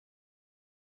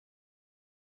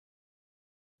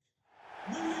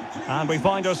And we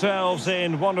find ourselves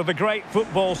in one of the great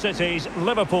football cities,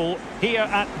 Liverpool, here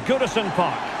at Goodison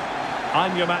Park.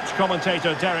 I'm your match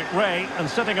commentator, Derek Ray, and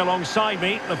sitting alongside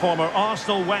me, the former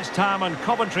Arsenal, West Ham and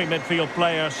Coventry midfield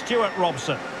player, Stuart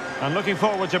Robson. And looking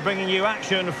forward to bringing you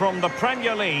action from the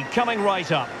Premier League coming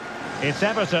right up. It's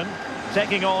Everton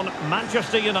taking on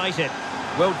Manchester United.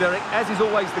 Well, Derek, as is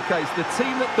always the case, the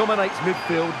team that dominates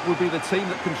midfield will be the team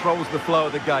that controls the flow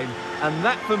of the game. And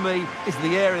that, for me, is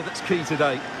the area that's key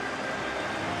today.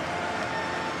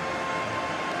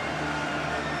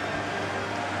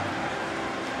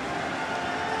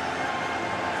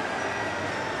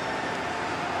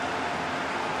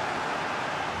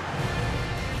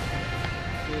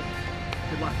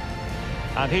 Good luck.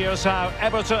 And here's how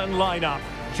Everton line up.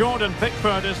 Jordan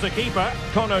Pickford is the keeper.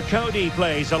 Connor Cody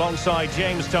plays alongside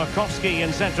James Tarkowski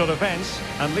in central defence.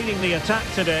 And leading the attack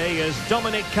today is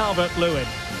Dominic Calvert-Lewin.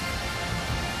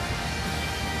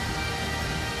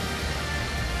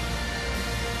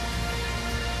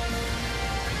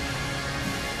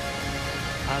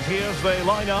 And here's the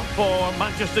lineup for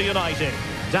Manchester United.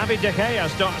 David De Gea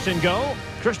starts in goal.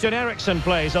 Christian Eriksen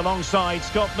plays alongside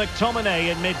Scott McTominay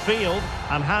in midfield.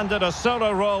 And handed a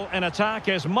solo role in attack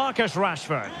is Marcus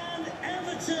Rashford. And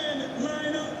Everton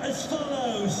line up as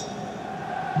follows.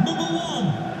 Number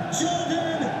 1,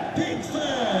 Jordan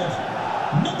Pickford.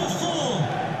 Number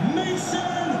 4,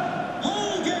 Mason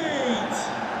Holgate.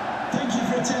 Thank you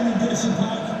for attending Goodison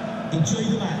Park. Enjoy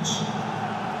the match.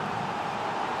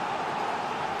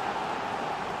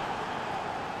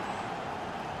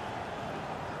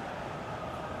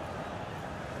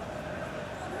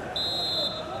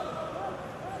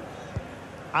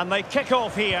 And they kick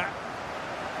off here.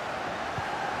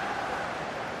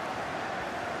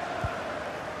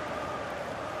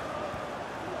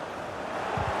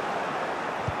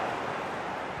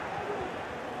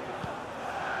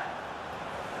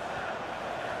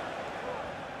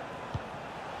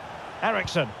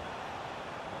 Eriksen.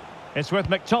 It's with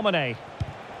McTominay.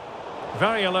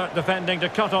 Very alert defending to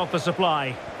cut off the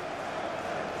supply.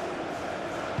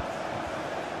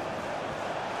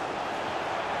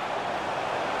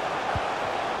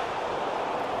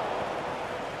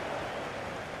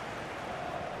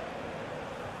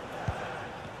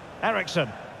 Eriksen.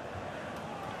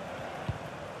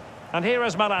 And here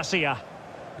is Malacia.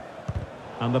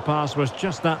 And the pass was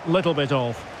just that little bit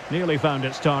off. Nearly found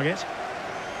its target.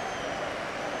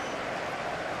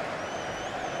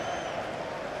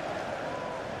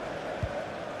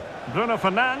 Bruno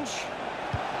Fernandes.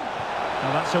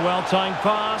 Now that's a well-timed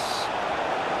pass.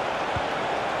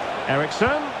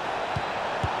 Eriksen.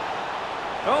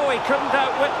 Oh, he couldn't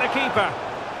outwit the keeper.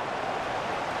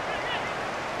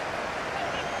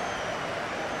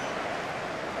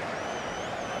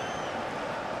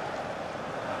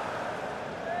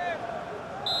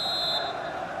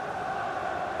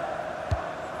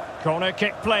 Corner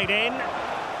kick played in.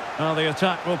 Well, the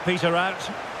attack will peter out.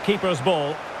 Keeper's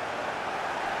ball.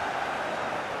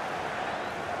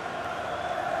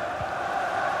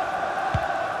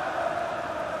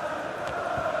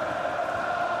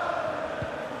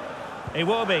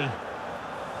 Iwobi.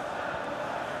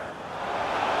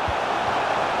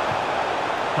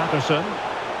 Patterson.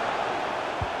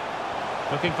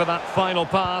 Looking for that final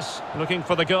pass. Looking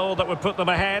for the goal that would put them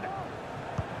ahead.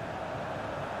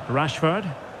 Rashford.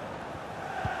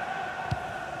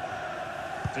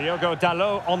 Diogo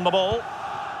Dalot on the ball.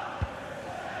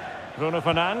 Bruno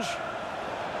Fernandes.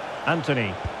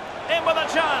 Anthony. In with a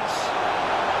chance.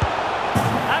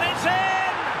 And it's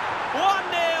in!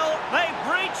 1-0. They've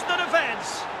breached the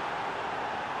defence.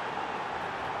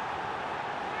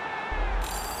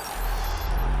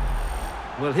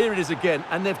 Well, here it is again,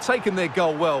 and they've taken their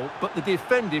goal well, but the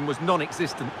defending was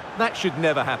non-existent. That should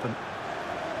never happen.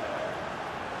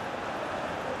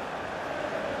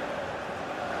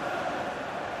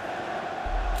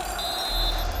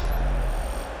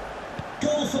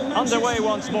 Underway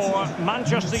once more.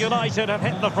 Manchester United have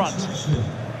hit the front.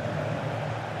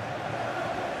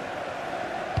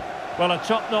 Well, a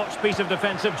top-notch piece of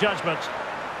defensive judgment.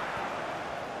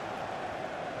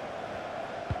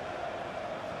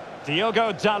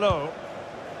 Diogo Dalot.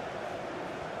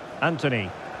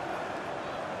 Anthony.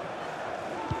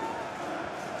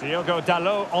 Diogo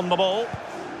Dalot on the ball.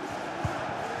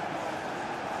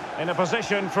 In a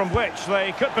position from which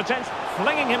they could potentially...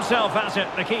 Flinging himself at it,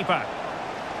 the keeper.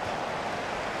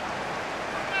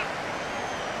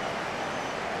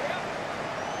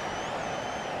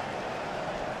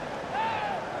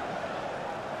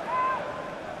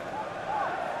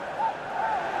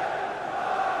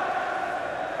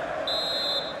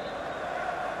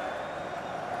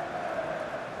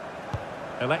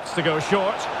 Elects to go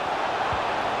short.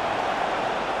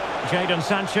 Jadon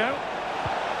Sancho.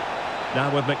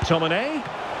 Now with McTominay.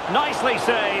 Nicely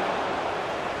saved.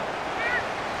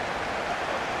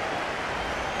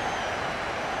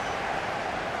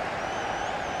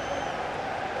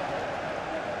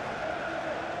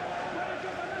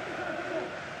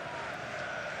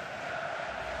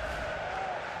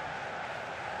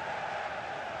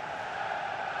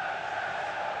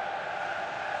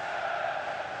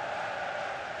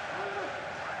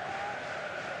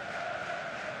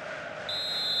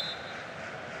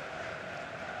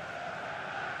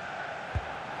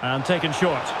 And taken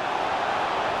short.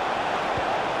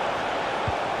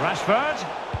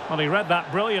 Rashford. Well, he read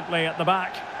that brilliantly at the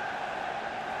back.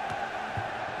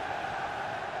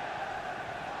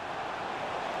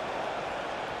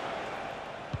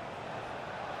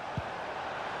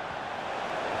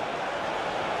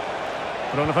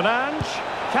 Bruno Fernandes.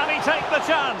 Can he take the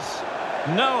chance?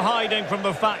 No hiding from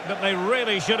the fact that they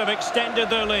really should have extended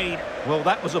their lead. Well,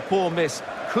 that was a poor miss.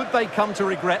 Could they come to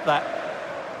regret that?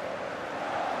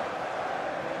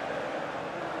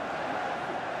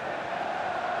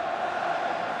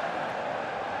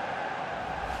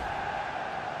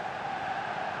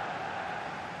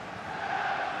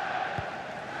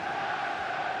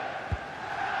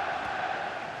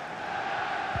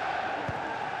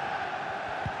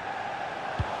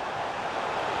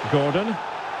 Gordon.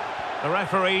 The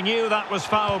referee knew that was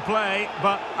foul play,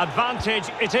 but advantage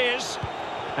it is.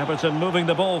 Everton moving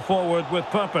the ball forward with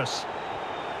purpose.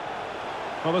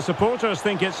 Well, the supporters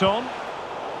think it's on,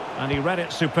 and he read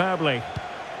it superbly.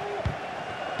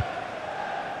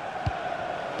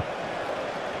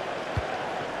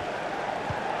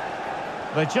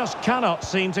 They just cannot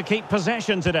seem to keep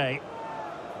possession today.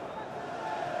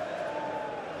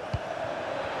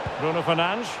 Bruno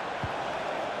Fernandes.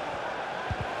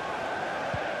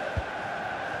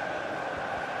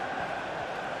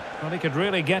 Well, he could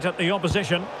really get at the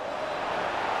opposition.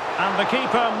 And the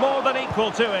keeper more than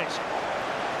equal to it.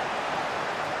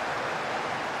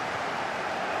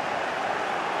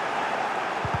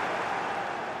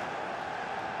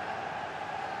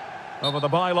 Over the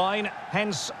byline,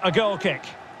 hence a goal kick.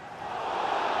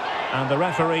 And the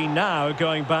referee now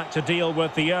going back to deal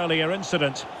with the earlier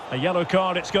incident. A yellow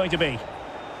card it's going to be.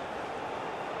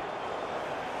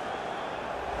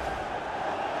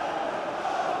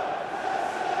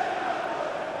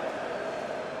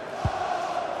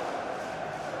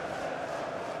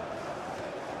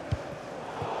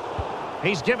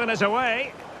 He's given us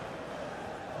away.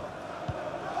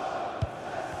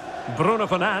 Bruno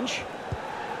Fernandes.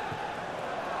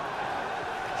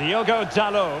 Diogo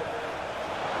Dalot.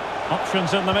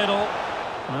 Options in the middle.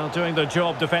 Well, doing the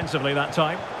job defensively that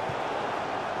time.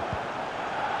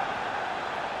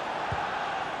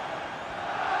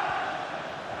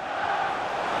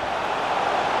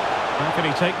 How can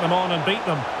he take them on and beat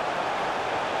them?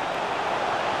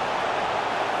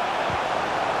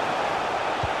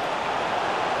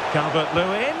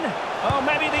 Calvert-Lewin. Oh,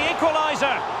 maybe the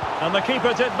equaliser. And the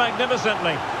keeper did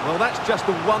magnificently. Well, that's just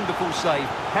a wonderful save.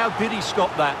 How did he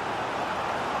stop that?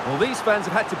 Well, these fans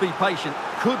have had to be patient.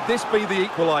 Could this be the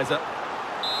equaliser?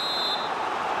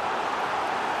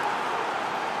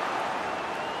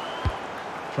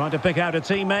 Trying to pick out a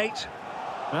teammate.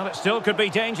 Well, it still could be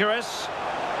dangerous.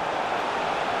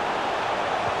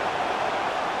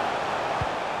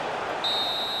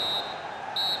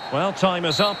 Well, time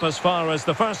is up as far as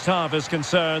the first half is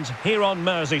concerned here on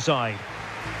Merseyside.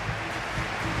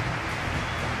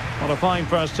 What a fine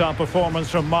first half performance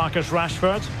from Marcus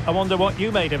Rashford. I wonder what you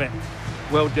made of it.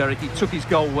 Well, Derek, he took his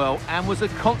goal well and was a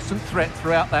constant threat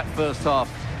throughout that first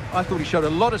half. I thought he showed a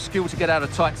lot of skill to get out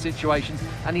of tight situations,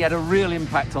 and he had a real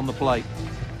impact on the play.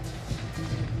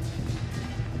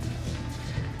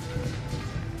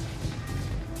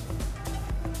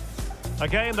 A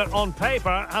game that on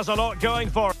paper has a lot going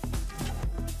for it.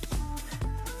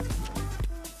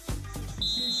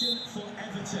 Substitution for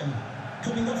Everton.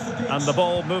 Coming off the pitch. And the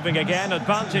ball moving again,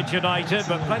 advantage United,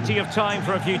 but plenty of time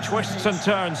for a few twists and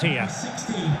turns here.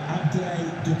 16, Abdel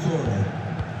Doucouré.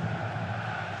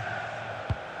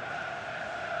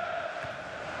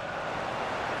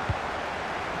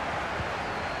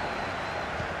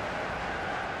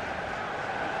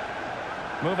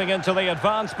 Moving into the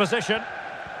advanced position.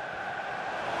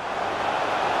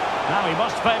 Now he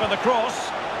must favour the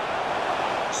cross.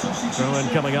 Throw in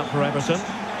coming up for Everton.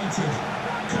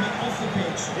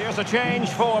 Here's a change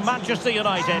for Manchester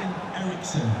United.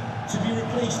 Ericsson to be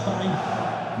replaced by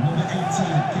number 18,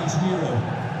 Casemiro.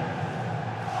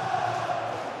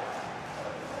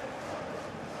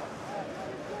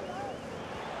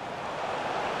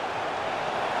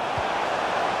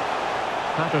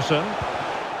 Patterson.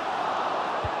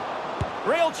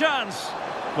 real chance.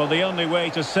 Well, the only way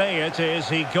to say it is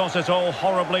he got it all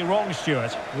horribly wrong,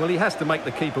 Stuart. Well, he has to make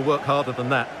the keeper work harder than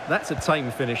that. That's a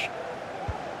tame finish.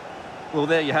 Well,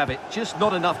 there you have it. Just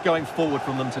not enough going forward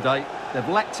from them today. They've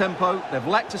lacked tempo, they've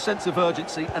lacked a sense of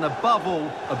urgency, and above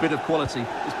all, a bit of quality.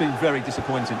 It's been very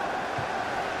disappointing.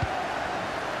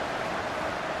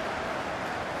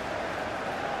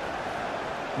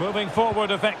 Moving forward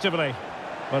effectively.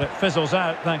 But it fizzles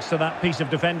out thanks to that piece of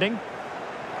defending.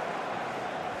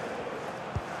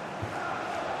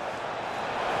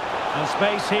 And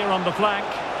space here on the flank.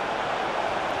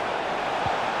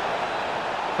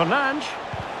 Fernandes.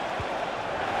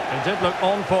 He did look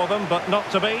on for them, but not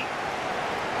to be.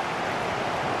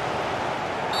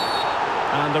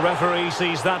 And the referee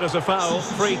sees that as a foul.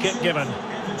 Free kick given.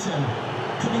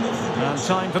 And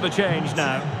time for the change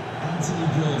now. Anthony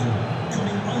Gordon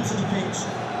coming onto the pitch.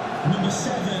 Number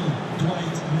 7,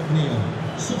 Dwight McNeil.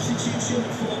 Substitution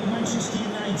for Manchester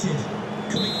United.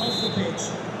 Coming off the pitch.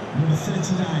 Number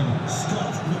 39,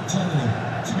 Scott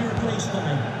McTominay. To be replaced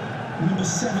by number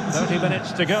 17. 30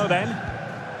 minutes to go then.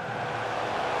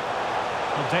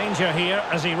 Well, danger here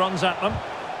as he runs at them.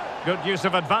 Good use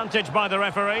of advantage by the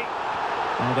referee.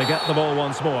 Well, they get the ball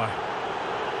once more.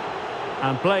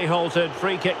 And play halted,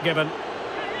 free kick given.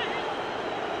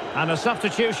 And a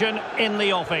substitution in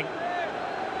the offing.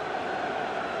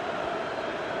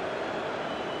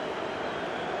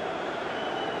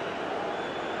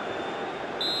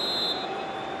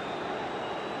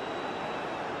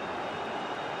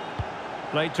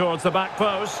 Played towards the back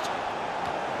post.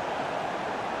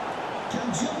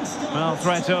 Well,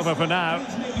 threat over for now.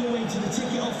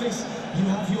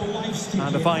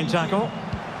 And a fine tackle.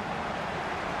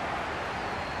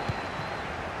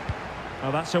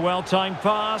 Well, that's a well-timed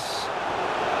pass.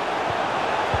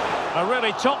 A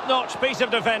really top-notch piece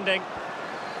of defending.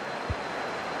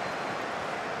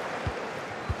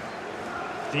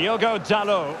 Diogo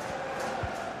Dalot.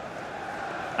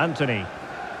 Anthony.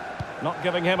 Not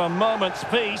giving him a moment's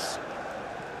peace.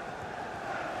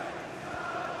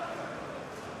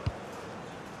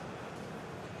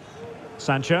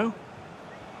 Sancho.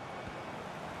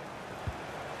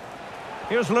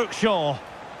 Here's Luke Shaw.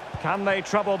 Can they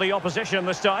trouble the opposition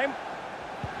this time?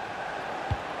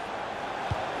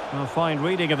 A fine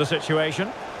reading of the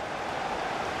situation.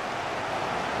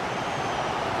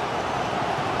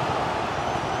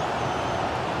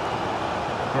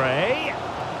 Gray.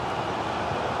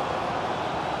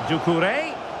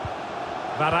 Doucouré.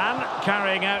 Varane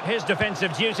carrying out his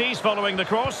defensive duties following the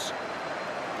cross.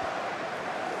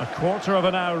 A quarter of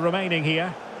an hour remaining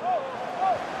here.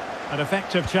 An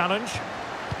effective challenge.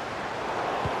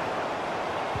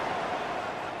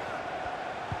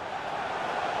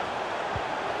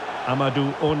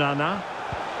 Amadou Onana.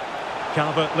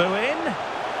 Calvert-Lewin.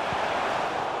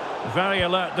 Very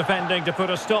alert defending to put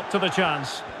a stop to the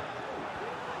chance.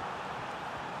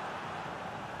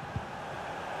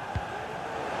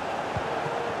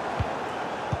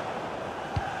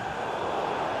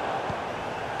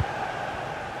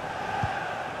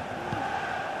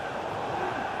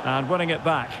 And winning it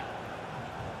back.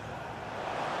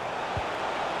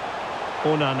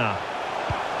 Onana.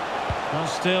 Well,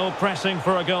 still pressing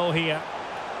for a goal here.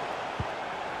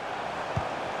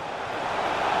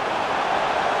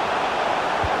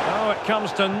 Oh, it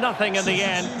comes to nothing in the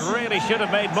end. Really should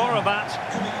have made more of that.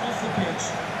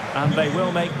 And they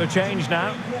will make the change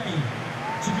now.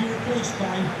 To be replaced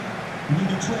by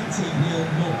number 20, Neil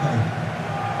Maupay.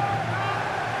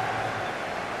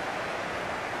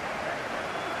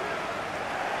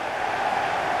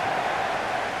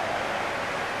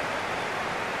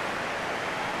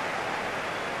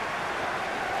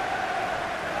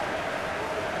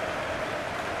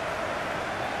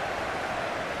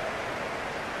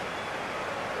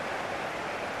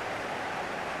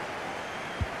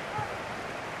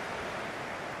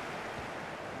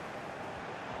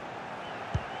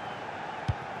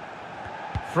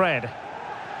 Fred.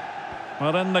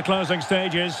 Well, in the closing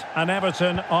stages, and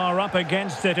Everton are up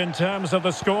against it in terms of the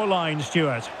scoreline,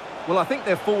 Stuart. Well, I think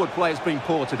their forward play has been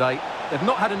poor today. They've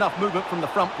not had enough movement from the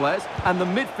front players, and the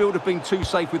midfield have been too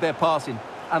safe with their passing.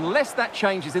 Unless that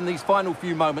changes in these final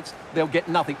few moments, they'll get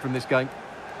nothing from this game.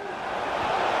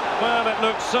 Well, it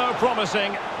looked so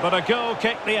promising, but a goal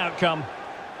kicked the outcome.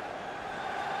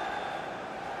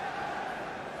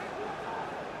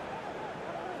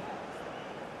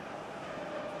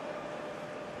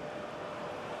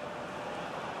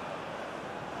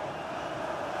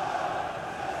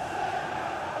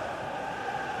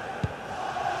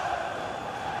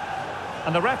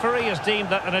 And the referee has deemed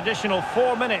that an additional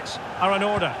 4 minutes are in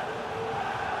order.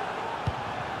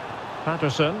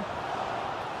 Patterson.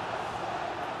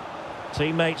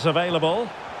 Teammates available.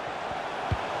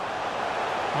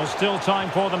 Well, still time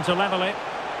for them to level it.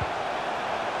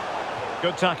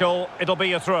 Good tackle. It'll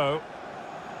be a throw.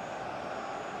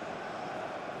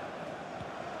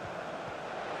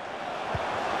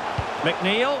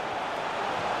 McNeil.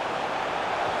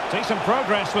 Decent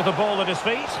progress with the ball at his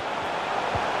feet.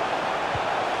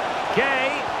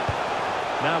 Gay.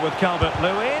 Now with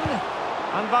Calvert-Lewin.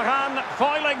 And Varane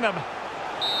foiling them.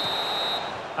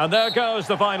 And there goes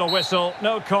the final whistle.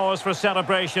 No cause for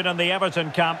celebration in the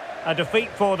Everton camp. A defeat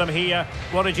for them here.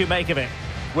 What did you make of it?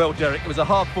 Well, Derek, it was a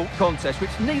hard-fought contest,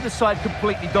 which neither side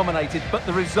completely dominated, but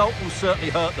the result will certainly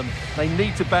hurt them. They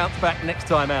need to bounce back next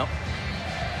time out.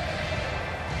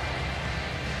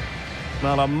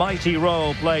 Well, a mighty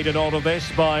role played in all of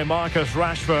this by Marcus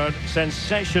Rashford.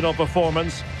 Sensational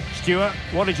performance. Stuart,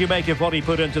 what did you make of what he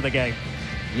put into the game?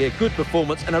 Yeah, good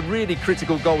performance and a really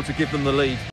critical goal to give them the lead.